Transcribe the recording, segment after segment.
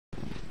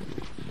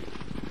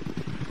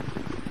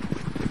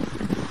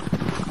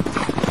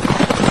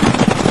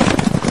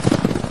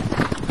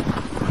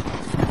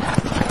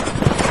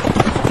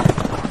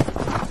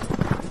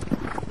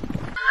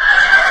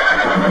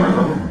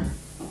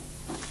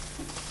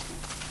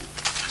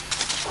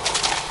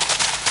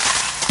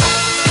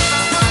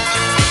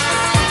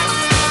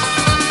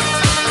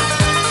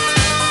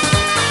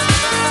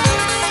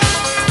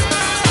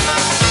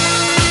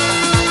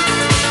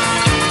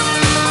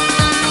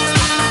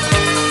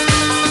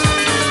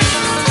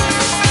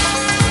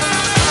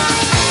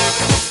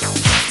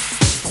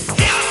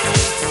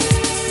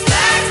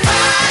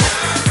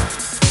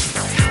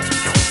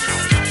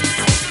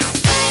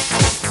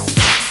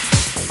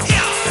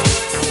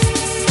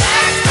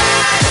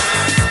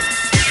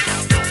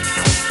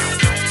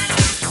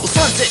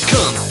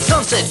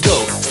set, go.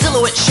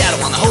 Silhouette shadow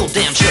on the whole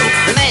damn show.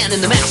 The man in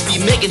the mask be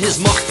making his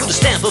mark, put a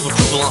stamp of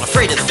approval on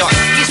Afraid of the Dark.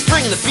 He's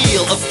bringing the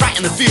feel of fright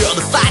and the fear of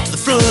the fight to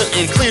the front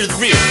and clear to the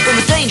rear. From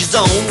the danger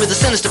zone with a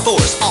sinister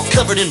force, all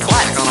covered in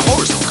black on a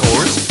horse, of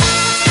course.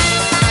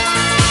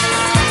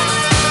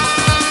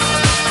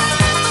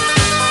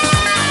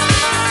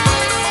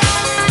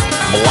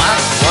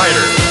 Black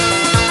Rider.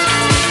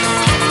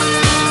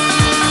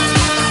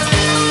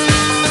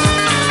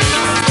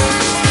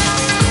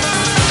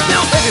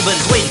 Now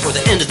everybody's waiting for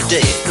the end of the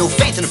day. No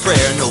faith in a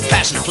prayer, no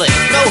passion to play,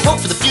 no hope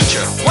for the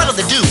future. What'll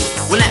they do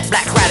when that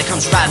Black Rider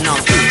comes riding on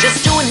through?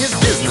 Just doing his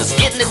business,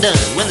 getting it done.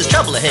 When there's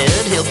trouble ahead,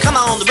 he'll come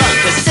on the run,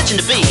 'cause he's itching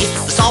to be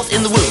the salt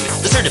in the wound,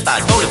 the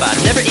certified bona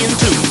fide, never in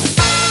tune.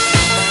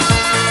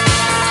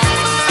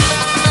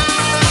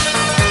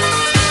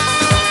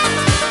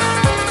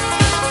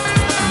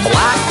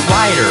 Black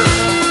Rider.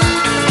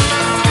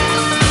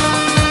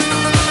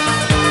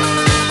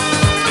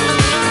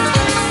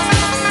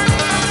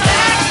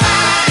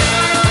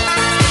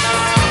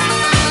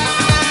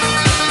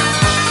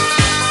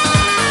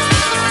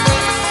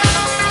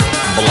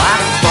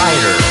 Black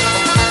Rider.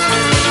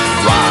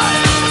 Ride.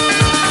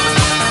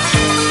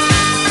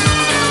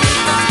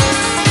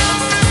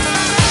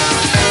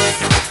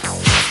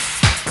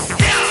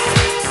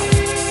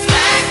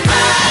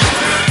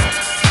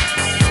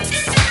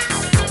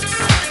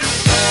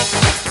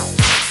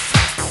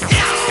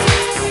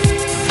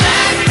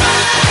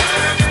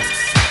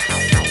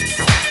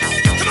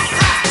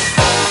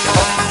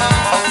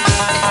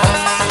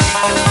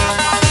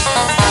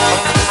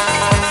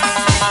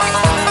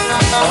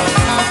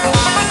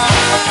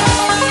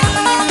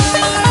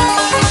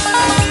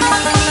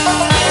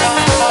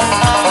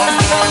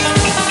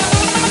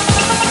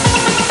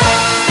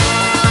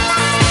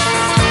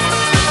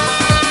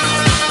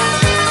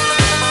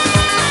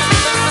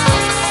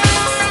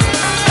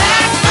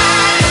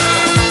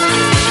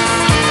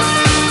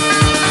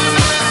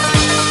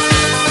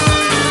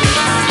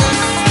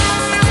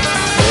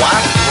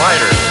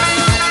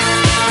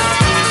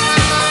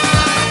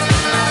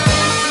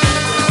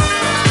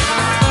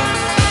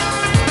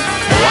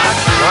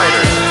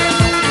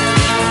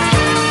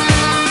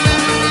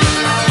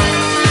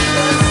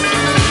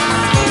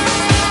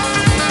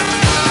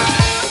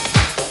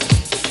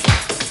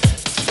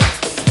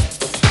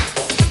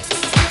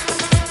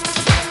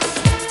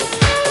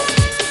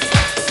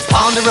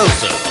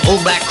 Ponderosa,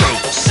 Old Black Crow,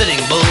 Sitting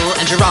Bull,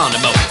 and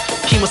Geronimo.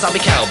 Kemosabe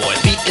Cowboy,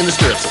 feet in the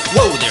stirrups.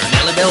 Whoa there,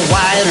 Nellie Bell,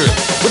 Wyatt Earp.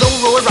 With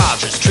old Roy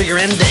Rogers, Trigger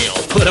and Dale.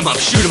 Put 'em up,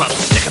 shoot 'em up,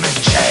 stick 'em in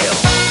jail.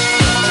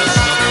 Just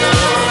a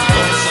poor,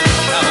 lonesome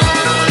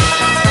cowboy,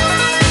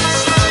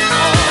 such a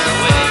long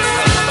way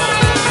from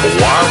home.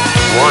 Black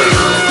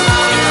Rider.